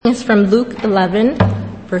is from Luke 11,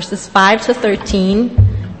 verses 5 to 13,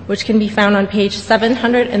 which can be found on page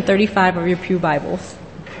 735 of your Pew Bibles.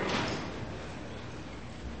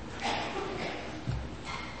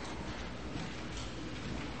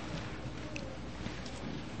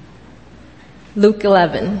 Luke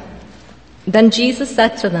 11. Then Jesus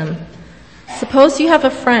said to them, "Suppose you have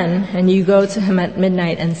a friend, and you go to him at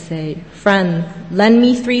midnight and say, 'Friend, lend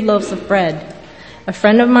me 3 loaves of bread. A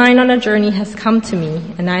friend of mine on a journey has come to me,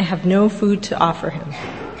 and I have no food to offer him.'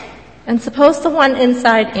 And suppose the one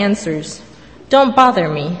inside answers, 'Don't bother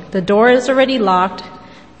me. The door is already locked,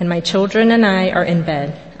 and my children and I are in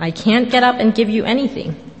bed. I can't get up and give you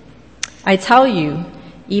anything.' I tell you,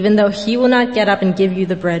 even though he will not get up and give you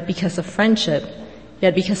the bread because of friendship,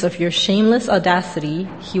 yet because of your shameless audacity,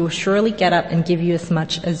 he will surely get up and give you as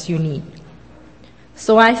much as you need.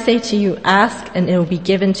 So I say to you, ask and it will be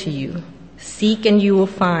given to you. Seek and you will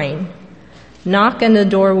find. Knock and the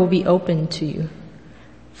door will be opened to you.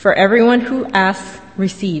 For everyone who asks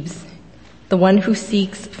receives. The one who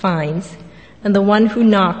seeks finds. And the one who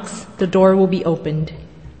knocks, the door will be opened.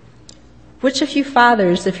 Which of you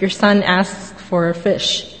fathers, if your son asks for a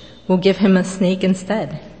fish, will give him a snake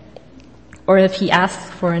instead? Or if he asks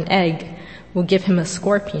for an egg, will give him a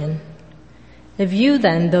scorpion? If you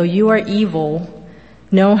then, though you are evil,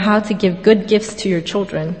 know how to give good gifts to your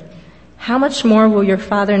children, how much more will your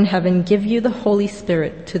Father in heaven give you the Holy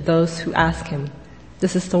Spirit to those who ask him?"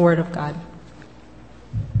 This is the word of God.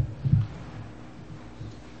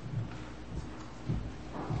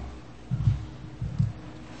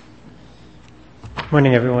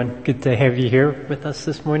 Morning, everyone. Good to have you here with us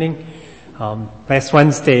this morning. Last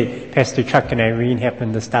Wednesday, Pastor Chuck and Irene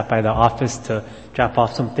happened to stop by the office to drop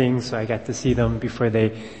off some things, so I got to see them before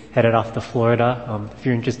they headed off to Florida. If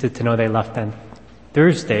you're interested to know, they left on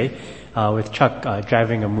Thursday with Chuck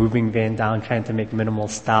driving a moving van down, trying to make minimal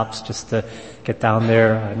stops just to get down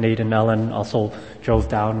there. Nate and Ellen also drove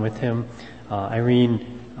down with him. Irene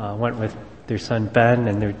went with their son Ben,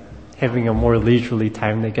 and they're having a more leisurely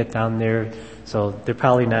time to get down there. So they're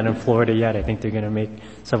probably not in Florida yet. I think they're going to make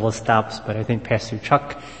several stops, but I think Pastor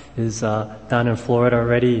Chuck is down in Florida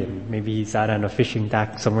already, and maybe he's out on a fishing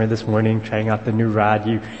dock somewhere this morning trying out the new rod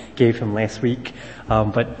you gave him last week.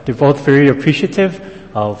 But they're both very appreciative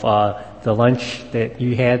of the lunch that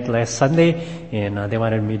you had last Sunday, and they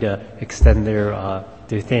wanted me to extend their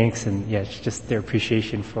thanks and just their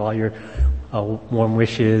appreciation for all your warm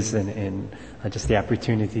wishes and just the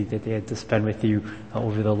opportunity that they had to spend with you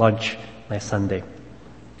over the lunch last Sunday.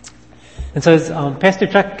 And so as Pastor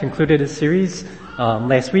Chuck concluded his series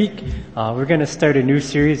last week, we're going to start a new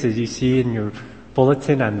series, as you see in your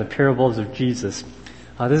bulletin, on the parables of Jesus.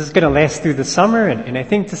 This is going to last through the summer, and I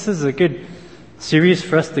think this is a good series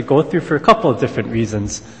for us to go through for a couple of different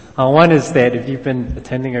reasons. One is that if you've been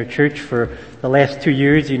attending our church for the last 2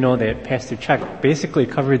 years, you know that Pastor Chuck basically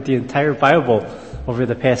covered the entire Bible over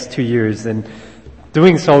the past 2 years, and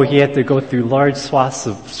doing so, he had to go through large swaths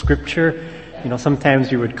of scripture.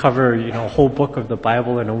 Sometimes you would cover, a whole book of the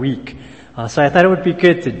Bible in a week. So I thought it would be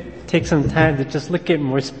good to take some time to just look at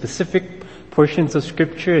more specific portions of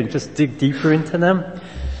scripture and just dig deeper into them.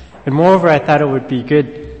 And moreover, I thought it would be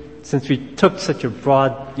good, since we took such a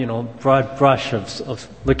broad brush of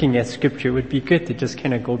looking at scripture, it would be good to just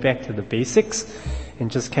kind of go back to the basics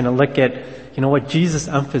and just kind of look at, what Jesus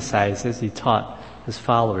emphasized as he taught his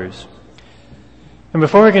followers. And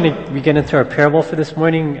before we get into our parable for this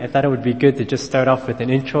morning, I thought it would be good to just start off with an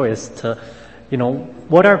intro as to,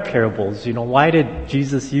 what are parables? Why did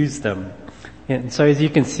Jesus use them? And so as you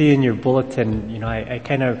can see in your bulletin, I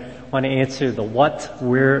kind of want to answer the what,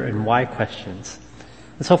 where, and why questions.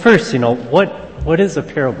 And so first, what is a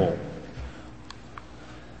parable?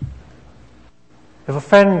 If a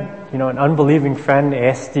friend, an unbelieving friend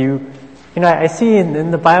asked you, I see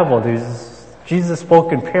in the Bible there's Jesus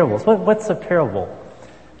spoke in parables. What's a parable?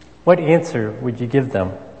 What answer would you give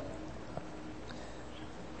them?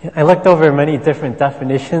 I looked over many different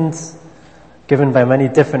definitions given by many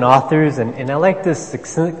different authors, and I like this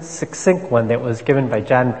succinct one that was given by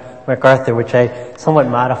John MacArthur, which I somewhat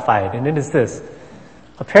modified, and it is this.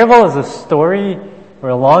 A parable is a story or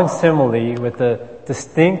a long simile with a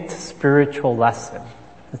distinct spiritual lesson.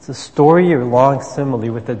 It's a story or long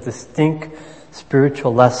simile with a distinct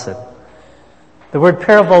spiritual lesson. The word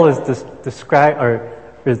parable is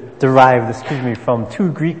derived from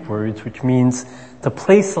 2 Greek words, which means to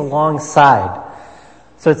place alongside.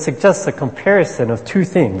 So it suggests a comparison of 2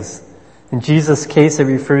 things. In Jesus' case, it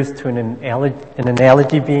refers to an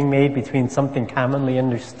analogy being made between something commonly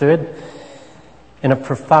understood and a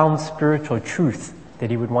profound spiritual truth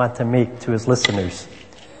that he would want to make to his listeners.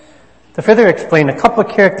 To further explain, a couple of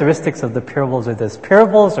characteristics of the parables are this.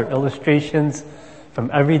 Parables are illustrations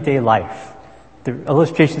from everyday life. They're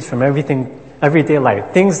illustrations from everyday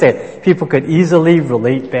life. Things that people could easily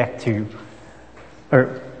relate to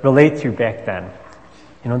back then.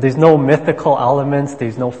 There's no mythical elements.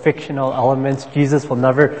 There's no fictional elements. Jesus will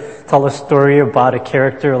never tell a story about a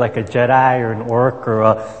character like a Jedi or an orc or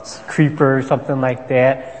a creeper or something like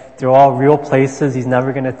that. They're all real places. He's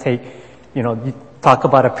never going to you talk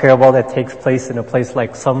about a parable that takes place in a place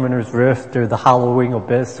like Summoner's Rift or the Hallowing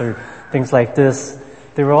Abyss or things like this.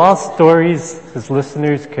 They were all stories his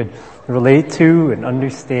listeners could relate to and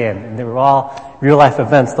understand. And they were all real-life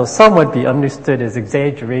events, though some would be understood as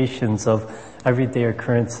exaggerations of everyday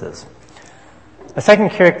occurrences. A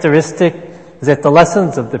second characteristic is that the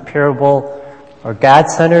lessons of the parable are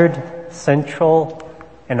God-centered, central,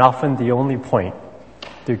 and often the only point.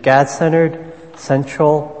 They're God-centered,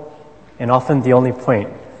 central, and often the only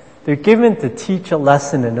point. They're given to teach a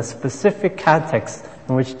lesson in a specific context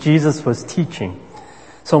in which Jesus was teaching.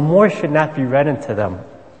 So more should not be read into them.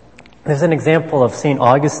 There's an example of St.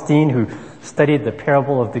 Augustine who studied the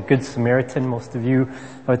parable of the Good Samaritan. Most of you,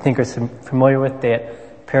 I would think, are familiar with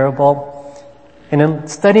that parable. And in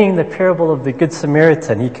studying the parable of the Good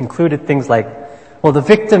Samaritan, he concluded things like, well, the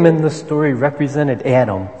victim in the story represented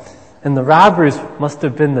Adam, and the robbers must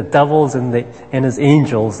have been the devils and his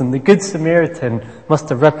angels, and the Good Samaritan must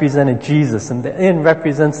have represented Jesus, and the inn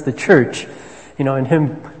represents the church. And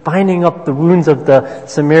him binding up the wounds of the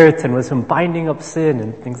Samaritan was him binding up sin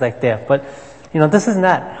and things like that. But, this is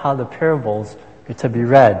not how the parables are to be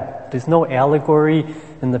read. There's no allegory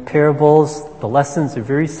in the parables. The lessons are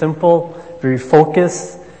very simple, very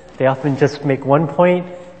focused. They often just make one point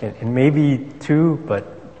and maybe two, but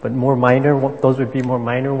more minor. Those would be more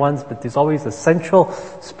minor ones, but there's always a central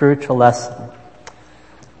spiritual lesson.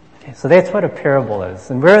 Okay, so that's what a parable is.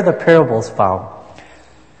 And where are the parables found?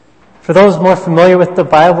 For those more familiar with the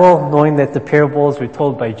Bible, knowing that the parables were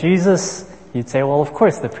told by Jesus, you'd say, well, of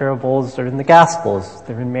course, the parables are in the Gospels.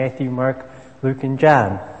 They're in Matthew, Mark, Luke, and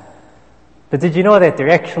John. But did you know that there are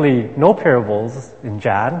actually no parables in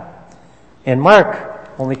John? And Mark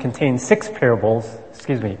only contains 6 parables,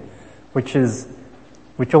 which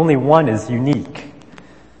only one is unique.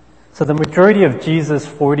 So the majority of Jesus'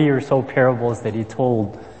 40 or so parables that he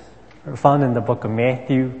told are found in the book of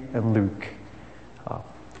Matthew and Luke.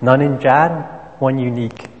 None in John, one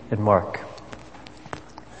unique in Mark.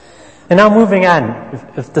 And now moving on,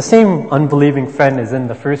 if the same unbelieving friend as in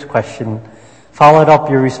the first question followed up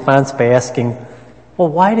your response by asking, well,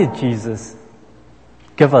 why did Jesus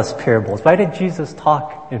give us parables? Why did Jesus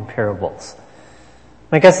talk in parables?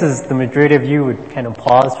 My guess is the majority of you would kind of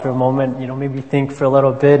pause for a moment, maybe think for a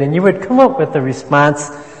little bit, and you would come up with a response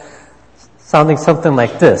sounding something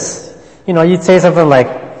like this. You'd say something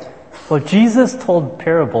like, well, Jesus told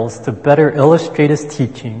parables to better illustrate his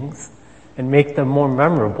teachings and make them more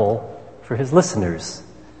memorable for his listeners.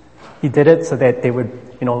 He did it so that they would,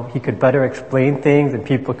 he could better explain things and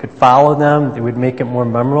people could follow them. They would make it more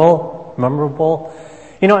memorable.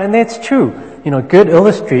 And that's true. Good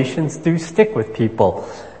illustrations do stick with people.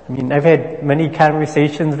 I've had many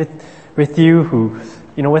conversations with you who,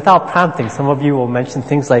 without prompting, some of you will mention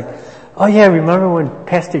things like, oh yeah, remember when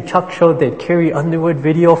Pastor Chuck showed that Carrie Underwood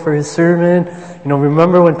video for his sermon?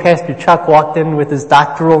 Remember when Pastor Chuck walked in with his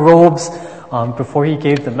doctoral robes before he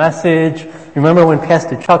gave the message? Remember when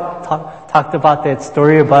Pastor Chuck talked about that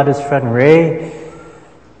story about his friend Ray?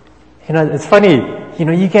 It's funny,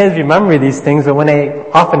 you guys remember these things, but when I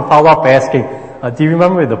often follow up asking, do you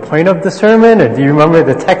remember the point of the sermon, or do you remember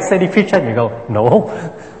the text that he preached on? You go, no.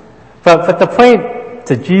 But the point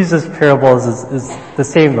to Jesus' parables is the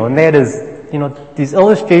same though, and that is, these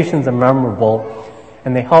illustrations are memorable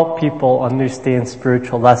and they help people understand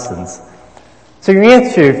spiritual lessons. So your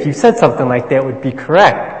answer, if you said something like that, would be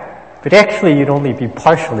correct, but actually you'd only be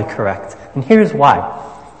partially correct. And here's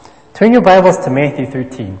why. Turn your Bibles to Matthew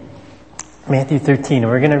 13. Matthew 13,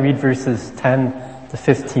 and we're going to read verses 10 to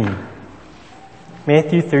 15.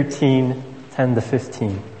 Matthew 13, 10 to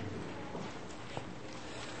 15.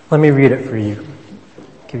 Let me read it for you.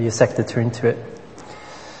 Give you a sec to turn to it.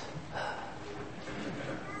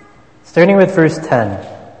 Starting with verse 10.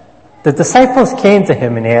 The disciples came to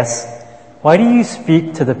him and asked, why do you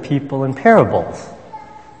speak to the people in parables?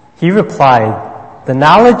 He replied, the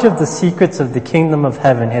knowledge of the secrets of the kingdom of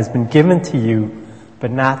heaven has been given to you, but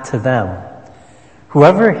not to them.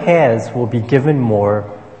 Whoever has will be given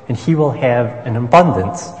more, and he will have an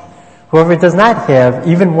abundance. Whoever does not have,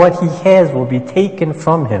 even what he has will be taken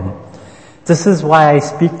from him. This is why I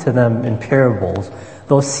speak to them in parables.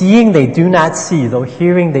 Though seeing they do not see, though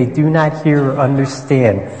hearing they do not hear or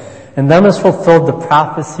understand. In them is fulfilled the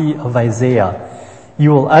prophecy of Isaiah.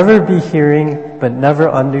 You will ever be hearing, but never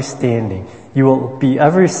understanding. You will be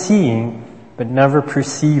ever seeing, but never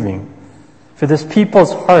perceiving. For this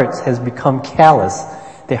people's hearts has become callous.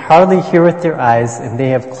 They hardly hear with their eyes, and they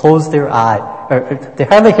have closed their they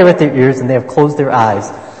hardly hear with their ears, and they have closed their eyes.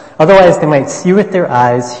 Otherwise, they might see with their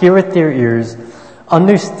eyes, hear with their ears,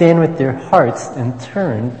 understand with their hearts, and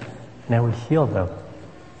turn, and I would heal them.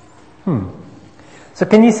 So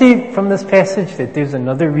can you see from this passage that there's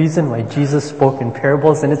another reason why Jesus spoke in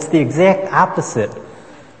parables, and it's the exact opposite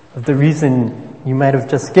of the reason you might have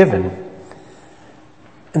just given.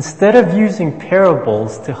 Instead of using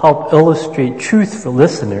parables to help illustrate truth for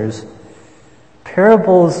listeners,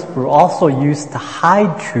 parables were also used to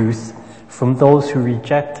hide truth from those who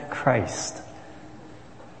reject Christ.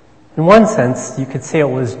 In one sense, you could say it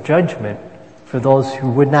was judgment for those who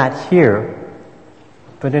would not hear,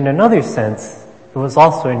 but in another sense, it was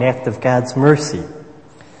also an act of God's mercy.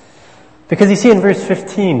 Because you see in verse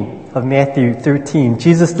 15 of Matthew 13,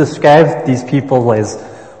 Jesus described these people as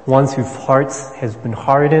ones whose hearts has been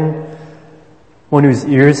hardened, one whose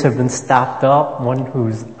ears have been stopped up, one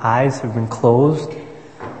whose eyes have been closed.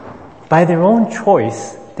 By their own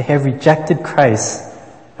choice, they have rejected Christ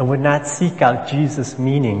and would not seek out Jesus'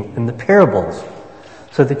 meaning in the parables.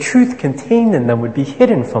 So the truth contained in them would be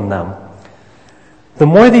hidden from them. The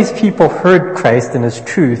more these people heard Christ and His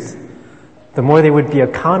truth, the more they would be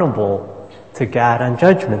accountable to God on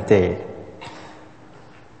Judgment Day.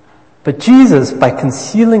 But Jesus, by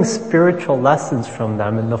concealing spiritual lessons from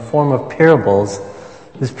them in the form of parables,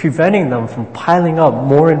 is preventing them from piling up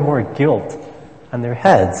more and more guilt on their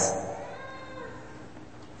heads.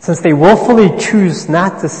 Since they willfully choose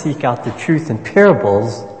not to seek out the truth in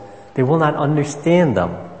parables, they will not understand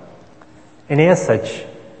them. And as such,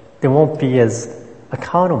 they won't be as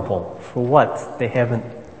accountable for what they haven't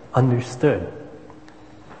understood.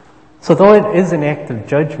 So though it is an act of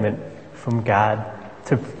judgment from God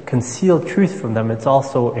to conceal truth from them, it's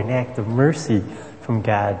also an act of mercy from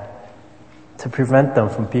God to prevent them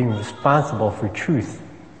from being responsible for truth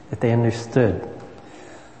that they understood.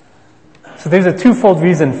 So there's a twofold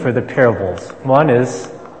reason for the parables. One is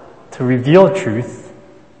to reveal truth,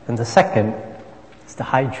 and the second is to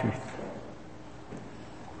hide truth.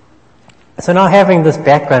 So now having this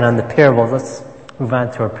background on the parables, let's move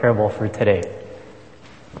on to our parable for today.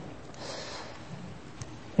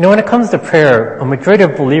 You know, when it comes to prayer, a majority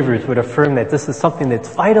of believers would affirm that this is something that's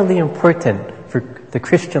vitally important for the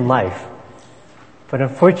Christian life. But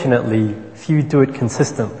unfortunately, few do it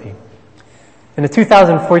consistently. In a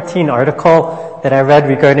 2014 article that I read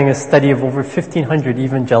regarding a study of over 1,500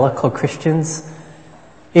 evangelical Christians,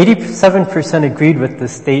 87% agreed with the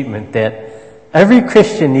statement that every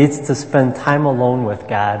Christian needs to spend time alone with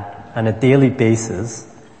God on a daily basis,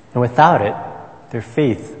 and without it, their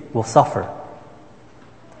faith will suffer.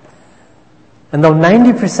 And though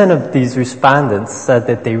 90% of these respondents said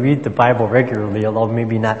that they read the Bible regularly, although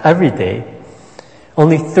maybe not every day,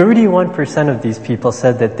 only 31% of these people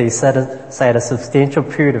said that they set aside a substantial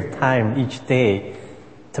period of time each day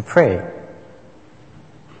to pray.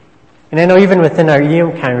 And I know even within our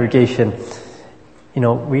EM congregation,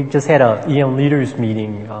 we just had a EM leaders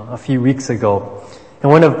meeting a few weeks ago. And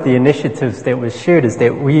one of the initiatives that was shared is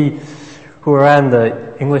that we, who are on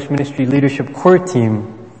the English Ministry Leadership Core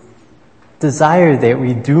team, desire that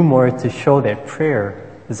we do more to show that prayer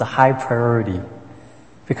is a high priority.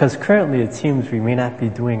 Because currently it seems we may not be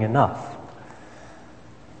doing enough.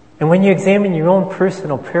 And when you examine your own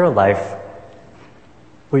personal prayer life,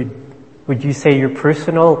 would you say your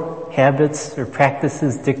personal habits or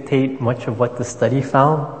practices dictate much of what the study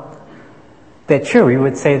found? That sure, we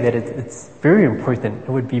would say that it's very important. It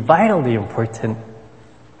would be vitally important.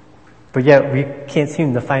 But yet we can't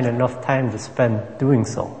seem to find enough time to spend doing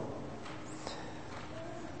so.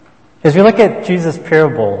 As we look at Jesus'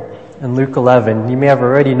 parable in Luke 11, you may have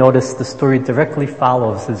already noticed the story directly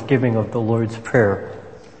follows his giving of the Lord's Prayer.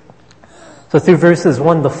 So through verses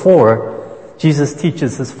 1 to 4, Jesus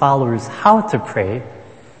teaches his followers how to pray.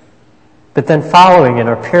 But then following in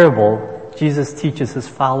our parable, Jesus teaches his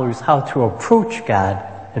followers how to approach God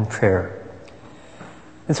in prayer.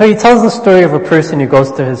 And so he tells the story of a person who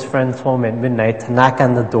goes to his friend's home at midnight to knock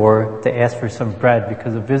on the door to ask for some bread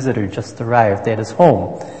because a visitor just arrived at his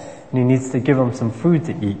home and he needs to give him some food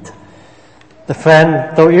to eat. The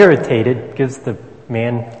friend, though irritated, gives the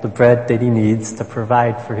man the bread that he needs to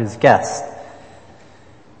provide for his guest.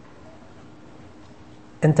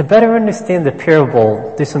 And to better understand the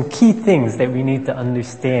parable, there's some key things that we need to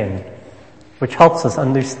understand, which helps us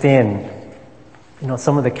understand,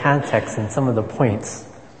 some of the context and some of the points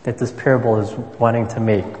that this parable is wanting to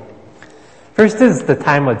make. First is the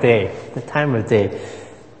time of day. The time of day.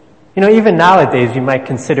 Even nowadays you might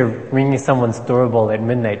consider ringing someone's doorbell at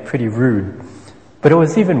midnight pretty rude. But it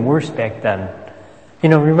was even worse back then.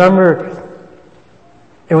 Remember,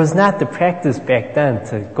 it was not the practice back then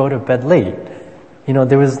to go to bed late.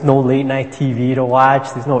 There was no late night TV to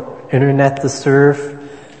watch. There's no internet to surf.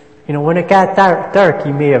 When it got dark,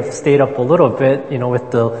 you may have stayed up a little bit,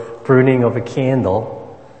 with the burning of a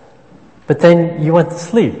candle. But then you went to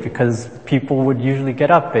sleep because people would usually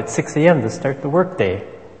get up at 6 a.m. to start the workday.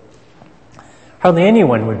 Hardly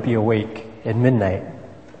anyone would be awake at midnight.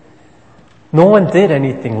 No one did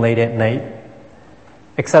anything late at night,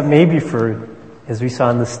 except maybe for, as we saw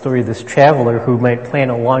in the story, this traveler who might plan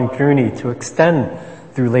a long journey to extend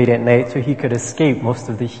through late at night so he could escape most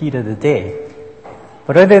of the heat of the day.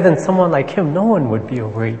 But other than someone like him, no one would be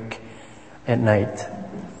awake at night.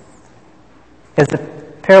 As the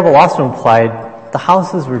parable also implied, the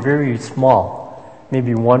houses were very small,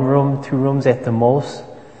 maybe 1 room, 2 rooms at the most.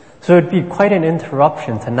 So it would be quite an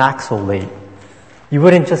interruption to knock so late. You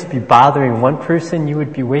wouldn't just be bothering one person, you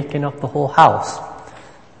would be waking up the whole house.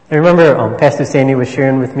 I remember Pastor Sandy was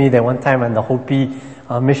sharing with me that one time on the Hopi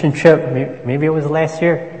mission trip, maybe it was last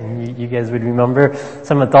year, and you guys would remember,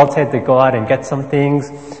 some adults had to go out and get some things,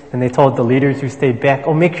 and they told the leaders who stayed back,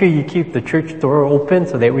 make sure you keep the church door open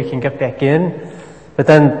so that we can get back in. But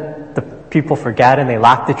then the people forgot and they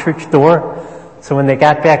locked the church door. So when they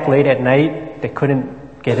got back late at night, they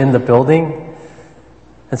couldn't get in the building.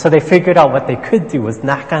 And so they figured out what they could do was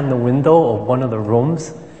knock on the window of one of the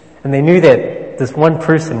rooms, and they knew that this one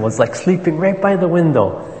person was sleeping right by the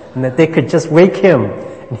window, and that they could just wake him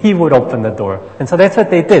and he would open the door. And so that's what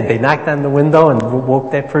they did. They knocked on the window and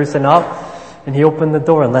woke that person up, and he opened the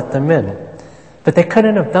door and let them in. But they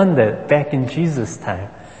couldn't have done that back in Jesus' time,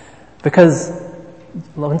 because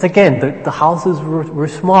once again, the houses were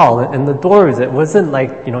small, and the doors, it wasn't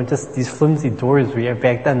just these flimsy doors we had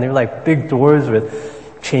back then. They were big doors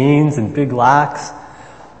with chains and big locks.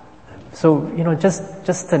 So,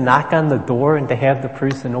 just to knock on the door and to have the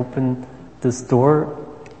person open this door,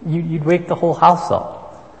 you'd wake the whole house up.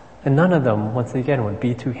 And none of them, once again, would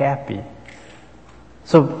be too happy.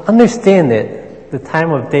 So understand that the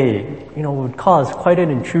time of day, would cause quite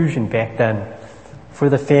an intrusion back then for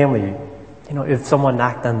the family, if someone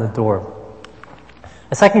knocked on the door.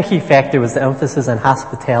 A second key factor was the emphasis on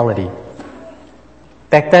hospitality.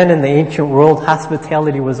 Back then in the ancient world,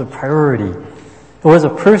 hospitality was a priority. It was a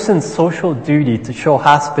person's social duty to show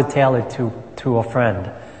hospitality to a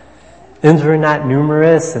friend. Inns were not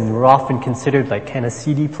numerous and were often considered kind of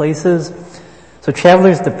seedy places. So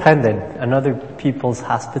travelers depended on other people's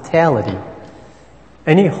hospitality.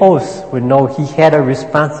 Any host would know he had a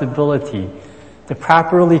responsibility to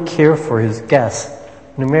properly care for his guests,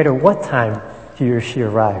 no matter what time he or she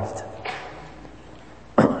arrived.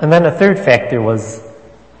 And then a third factor was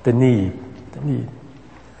the need.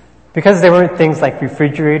 Because there weren't things like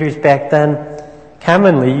refrigerators back then,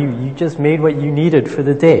 commonly you just made what you needed for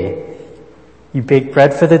the day. You bake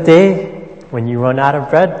bread for the day. When you run out of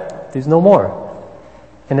bread, there's no more.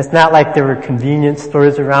 And it's not like there were convenience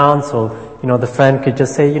stores around, so the friend could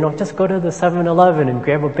just say, just go to the 7-Eleven and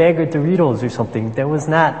grab a bag of Doritos or something. That was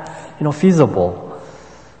not, feasible.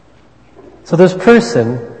 So this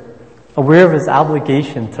person, aware of his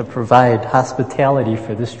obligation to provide hospitality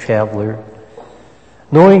for this traveler,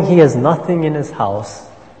 knowing he has nothing in his house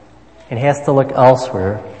and has to look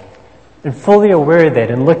elsewhere, and fully aware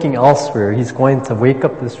that in looking elsewhere, he's going to wake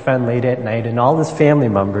up this friend late at night and all his family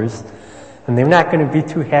members, and they're not going to be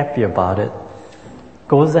too happy about it,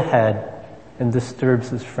 goes ahead and disturbs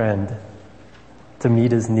his friend to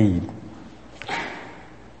meet his need.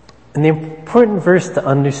 And the important verse to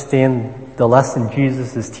understand the lesson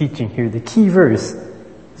Jesus is teaching here, the key verse,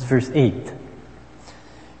 is verse 8.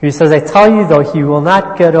 He says, I tell you, though, he will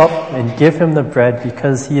not get up and give him the bread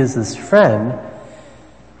because he is his friend.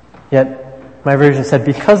 Yet, my version said,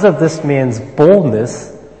 because of this man's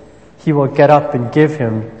boldness, he will get up and give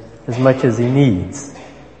him as much as he needs. Did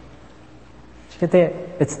you get that?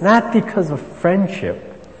 It's not because of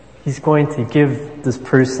friendship he's going to give this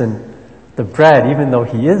person the bread, even though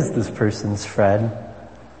he is this person's friend,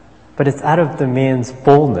 but it's out of the man's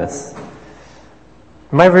boldness.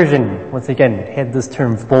 My version, once again, had this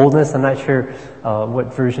term boldness. I'm not sure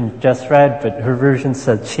what version Jess read, but her version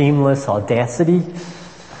said shameless audacity.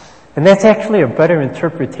 And that's actually a better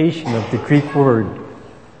interpretation of the Greek word,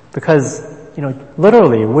 because,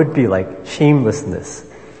 literally it would be like shamelessness,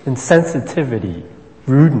 insensitivity,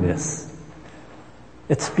 rudeness.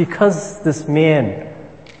 It's because this man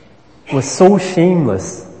was so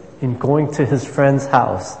shameless in going to his friend's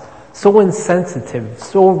house so insensitive,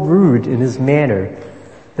 so rude in his manner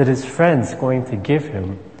that his friend's going to give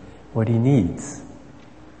him what he needs.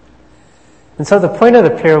 And so the point of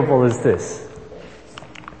the parable is this.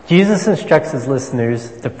 Jesus instructs his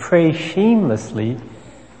listeners to pray shamelessly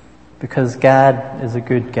because God is a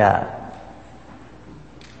good God.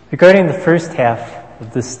 Regarding the first half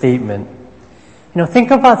of this statement,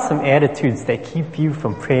 think about some attitudes that keep you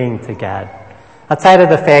from praying to God. Outside of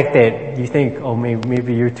the fact that you think, oh,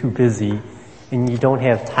 maybe you're too busy and you don't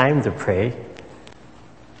have time to pray.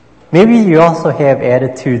 Maybe you also have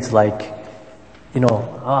attitudes like, I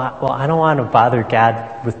don't want to bother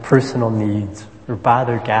God with personal needs or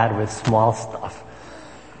bother God with small stuff.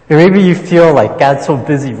 Or maybe you feel like God's so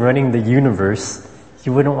busy running the universe,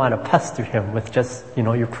 you wouldn't want to pester him with just,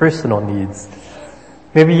 your personal needs.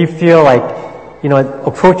 Maybe you feel like,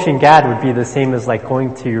 approaching God would be the same as like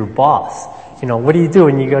going to your boss. What do you do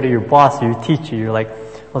when you go to your boss or your teacher? You're like,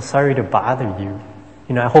 well, sorry to bother you.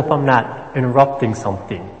 I hope I'm not interrupting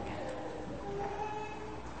something.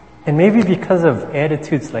 And maybe because of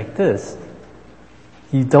attitudes like this,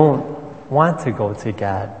 you don't want to go to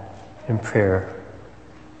God in prayer.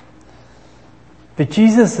 But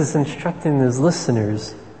Jesus is instructing his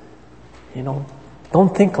listeners,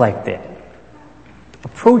 don't think like that.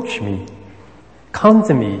 Approach me. Come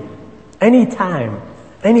to me. Anytime,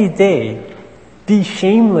 any day. Be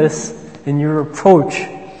shameless in your approach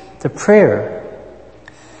to prayer.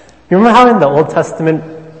 You remember how in the Old Testament,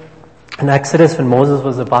 in Exodus, when Moses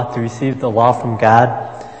was about to receive the law from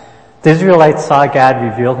God, the Israelites saw God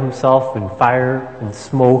reveal himself in fire and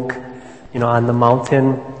smoke, on the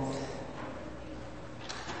mountain.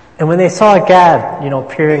 And when they saw God,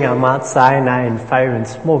 appearing on Mount Sinai in fire and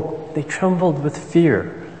smoke, they trembled with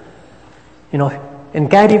fear. And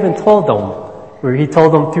God even told them, where he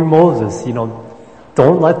told them through Moses,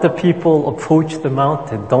 don't let the people approach the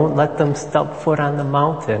mountain. Don't let them step foot on the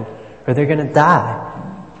mountain or they're going to die.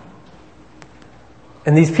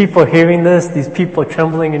 And these people hearing this, these people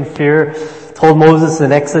trembling in fear, told Moses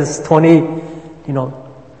in Exodus 20,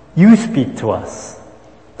 you speak to us.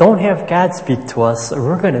 Don't have God speak to us or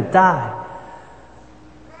we're going to die.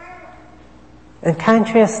 And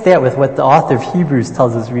contrast that with what the author of Hebrews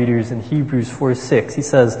tells his readers in Hebrews 4:6. He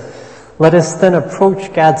says, let us then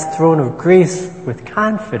approach God's throne of grace with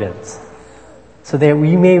confidence so that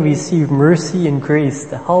we may receive mercy and grace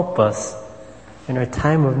to help us in our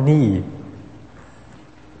time of need.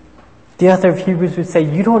 The author of Hebrews would say,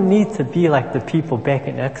 you don't need to be like the people back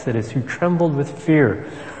in Exodus who trembled with fear,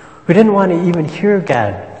 who didn't want to even hear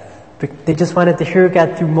God. But they just wanted to hear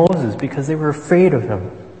God through Moses because they were afraid of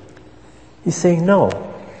him. He's saying, no.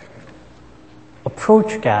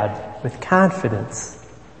 Approach God with confidence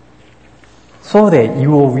so that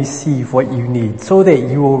you will receive what you need, so that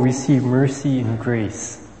you will receive mercy and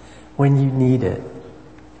grace when you need it.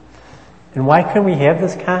 And why can we have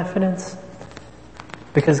this confidence?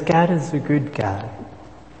 Because God is a good God.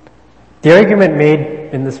 The argument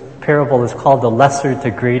made in this parable is called the lesser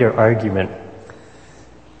to greater argument.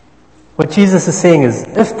 What Jesus is saying is,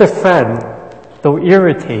 if the friend, though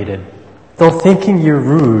irritated, though thinking you're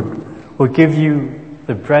rude, will give you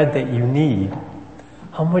the bread that you need,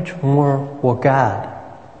 how much more will God?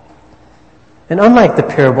 And unlike the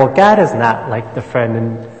parable, God is not like the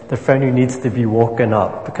friend who needs to be woken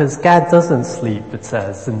up, because God doesn't sleep, it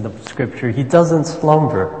says in the scripture. He doesn't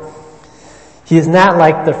slumber. He is not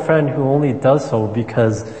like the friend who only does so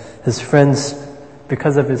because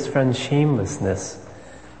of his friend's shamelessness.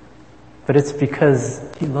 But it's because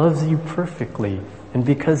he loves you perfectly and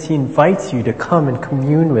because he invites you to come and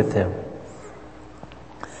commune with him.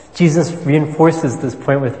 Jesus reinforces this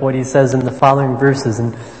point with what he says in the following verses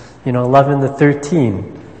in 11 to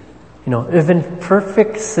 13. Even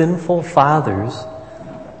perfect sinful fathers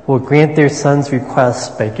will grant their sons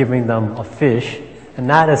requests by giving them a fish and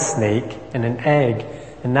not a snake, and an egg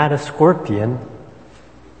and not a scorpion.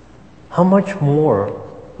 How much more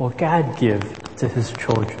will God give to his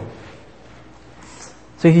children?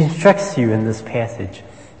 So he instructs you in this passage.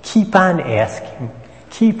 Keep on asking.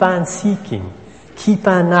 Keep on seeking. Keep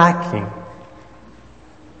on knocking.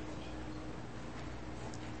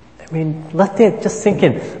 Let that just sink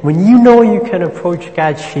in. When you know you can approach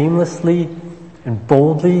God shamelessly and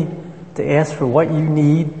boldly to ask for what you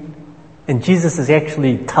need, and Jesus is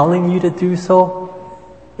actually telling you to do so,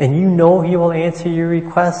 and you know he will answer your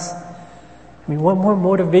requests, what more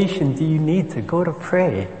motivation do you need to go to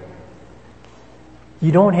pray?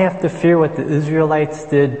 You don't have to fear what the Israelites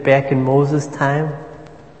did back in Moses' time,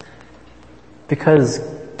 because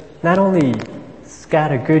not only is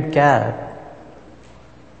God a good God,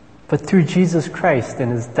 but through Jesus Christ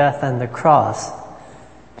and his death on the cross,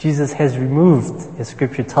 Jesus has removed, as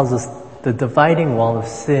Scripture tells us, the dividing wall of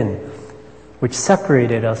sin, which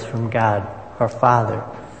separated us from God, our Father.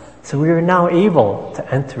 So we are now able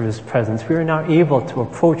to enter His presence. We are now able to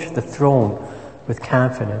approach the throne with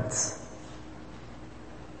confidence.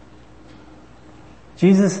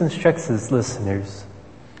 Jesus instructs His listeners,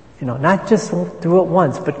 not just do it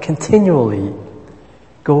once, but continually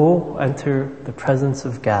go enter the presence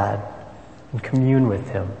of God and commune with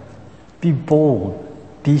Him. Be bold.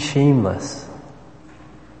 Be shameless.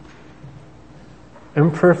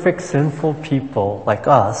 Imperfect, sinful people like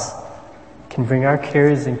us can bring our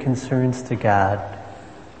cares and concerns to God,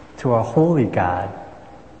 to our holy God,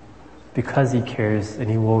 because He cares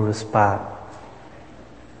and He will respond.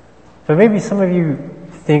 But maybe some of you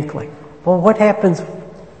think what happens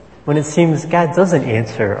when it seems God doesn't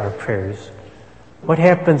answer our prayers? What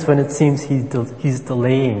happens when it seems He's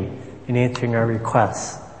delaying in answering our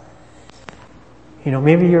requests?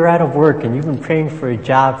 Maybe you're out of work and you've been praying for a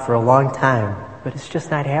job for a long time, but it's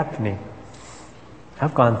just not happening.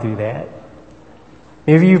 I've gone through that.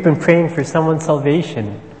 Maybe you've been praying for someone's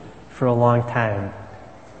salvation for a long time,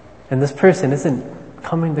 and this person isn't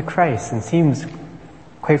coming to Christ and seems,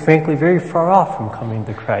 quite frankly, very far off from coming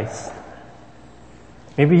to Christ.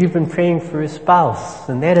 Maybe you've been praying for a spouse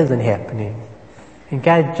and that isn't happening, and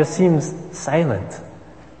God just seems silent.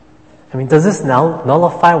 Does this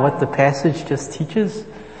nullify what the passage just teaches?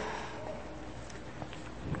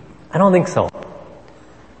 I don't think so.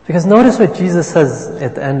 Because notice what Jesus says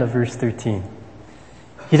at the end of verse 13.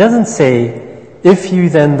 He doesn't say, if you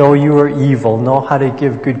then, though you are evil, know how to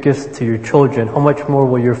give good gifts to your children, how much more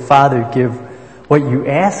will your Father give what you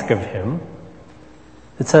ask of Him?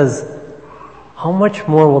 It says, how much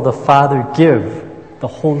more will the Father give the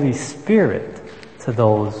Holy Spirit to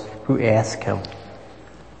those who ask Him?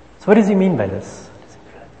 So what does He mean by this?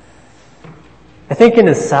 I think in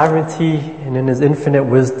His sovereignty and in His infinite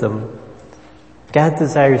wisdom, God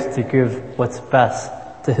desires to give what's best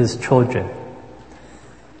to His children.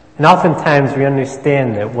 And oftentimes we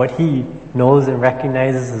understand that what He knows and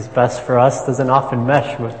recognizes is best for us doesn't often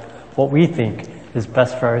mesh with what we think is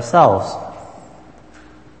best for ourselves.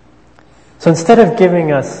 So instead of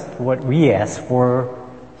giving us what we ask for,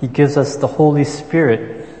 He gives us the Holy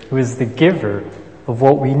Spirit, who is the giver of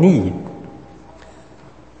what we need.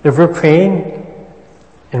 If we're praying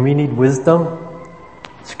and we need wisdom,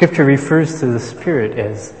 Scripture refers to the Spirit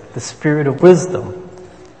as the Spirit of wisdom.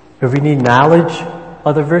 If we need knowledge,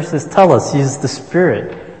 other verses tell us He is the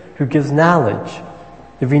Spirit who gives knowledge.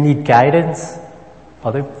 If we need guidance,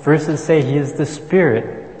 other verses say He is the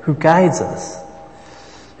Spirit who guides us.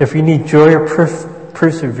 If we need joy or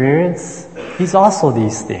perseverance, He's also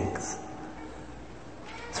these things.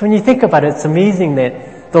 So when you think about it, it's amazing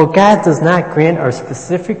that though God does not grant our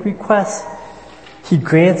specific requests, He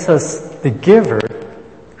grants us the giver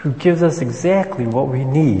who gives us exactly what we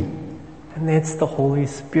need, and that's the Holy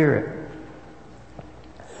Spirit.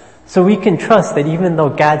 So we can trust that even though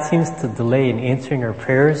God seems to delay in answering our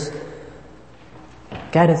prayers,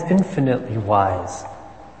 God is infinitely wise,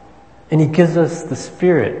 and He gives us the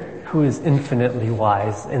Spirit who is infinitely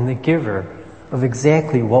wise and the giver of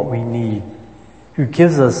exactly what we need, who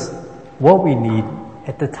gives us what we need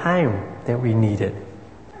at the time that we need it.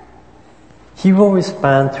 He will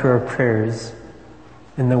respond to our prayers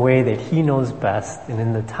in the way that He knows best and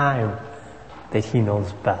in the time that He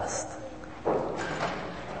knows best.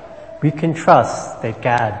 We can trust that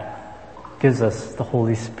God gives us the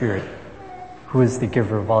Holy Spirit, who is the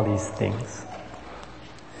giver of all these things.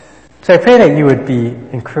 So I pray that you would be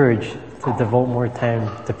encouraged to devote more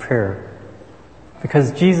time to prayer,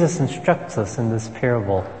 because Jesus instructs us in this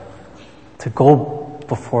parable to go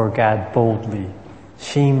before God boldly,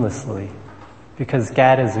 shamelessly, because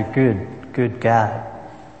God is a good God.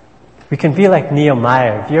 We can be like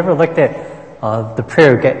Nehemiah. Have you ever looked at the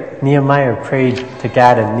prayer Nehemiah prayed to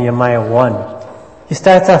God in Nehemiah 1? He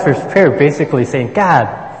starts off his prayer basically saying,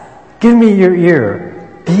 God, give me your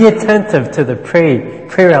ear. Be attentive to the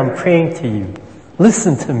prayer I'm praying to you.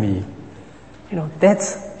 Listen to me.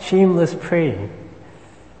 That's shameless praying.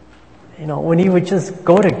 When he would just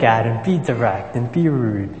go to God and be direct and be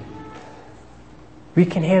rude. We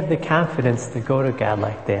can have the confidence to go to God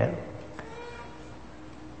like that.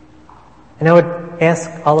 And I would ask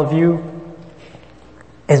all of you,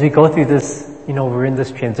 as we go through this, we're in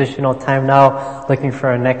this transitional time now, looking for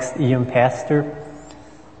our next EM pastor.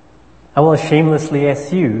 I will shamelessly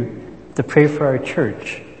ask you to pray for our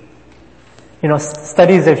church.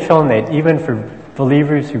 Studies have shown that even for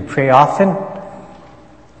believers who pray often,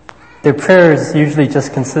 their prayers usually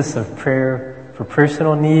just consist of prayer for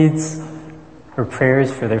personal needs or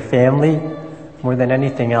prayers for their family. more than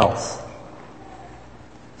anything else.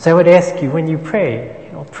 So I would ask you, when you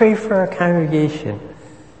pray, pray for our congregation,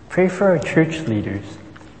 pray for our church leaders,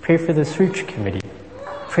 pray for the search committee,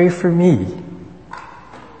 pray for me.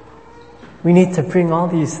 We need to bring all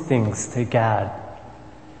these things to God.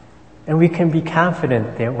 And we can be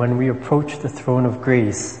confident that when we approach the throne of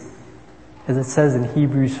grace, as it says in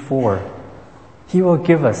Hebrews 4, He will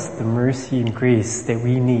give us the mercy and grace that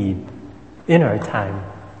we need in our time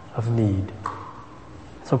of need.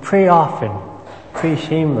 So pray often, pray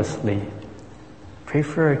shamelessly, pray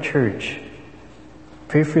for our church,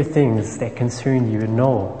 pray for things that concern you, and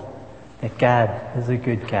know that God is a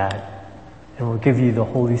good God and will give you the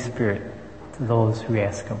Holy Spirit to those who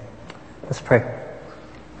ask Him. Let's pray.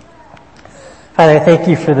 Father, I thank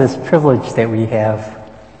you for this privilege that we have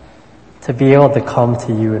to be able to come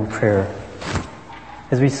to you in prayer.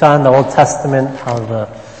 As we saw in the Old Testament, how the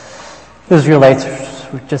Israelites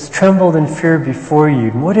just trembled in fear before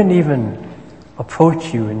you and wouldn't even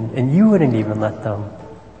approach you, and you wouldn't even let them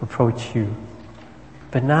approach you.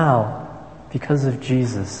 But now, because of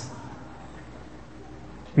Jesus,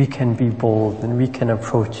 we can be bold and we can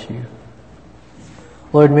approach you.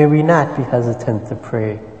 Lord, may we not be hesitant to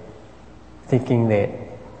pray, thinking that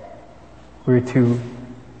we're too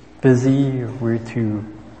busy, or we're too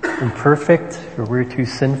imperfect, or we're too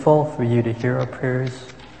sinful for you to hear our prayers.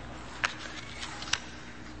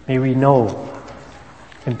 May we know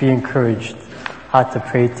and be encouraged how to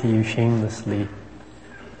pray to you shamelessly,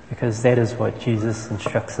 because that is what Jesus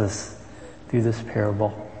instructs us through this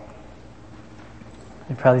parable.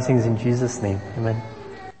 We pray these things in Jesus' name. Amen.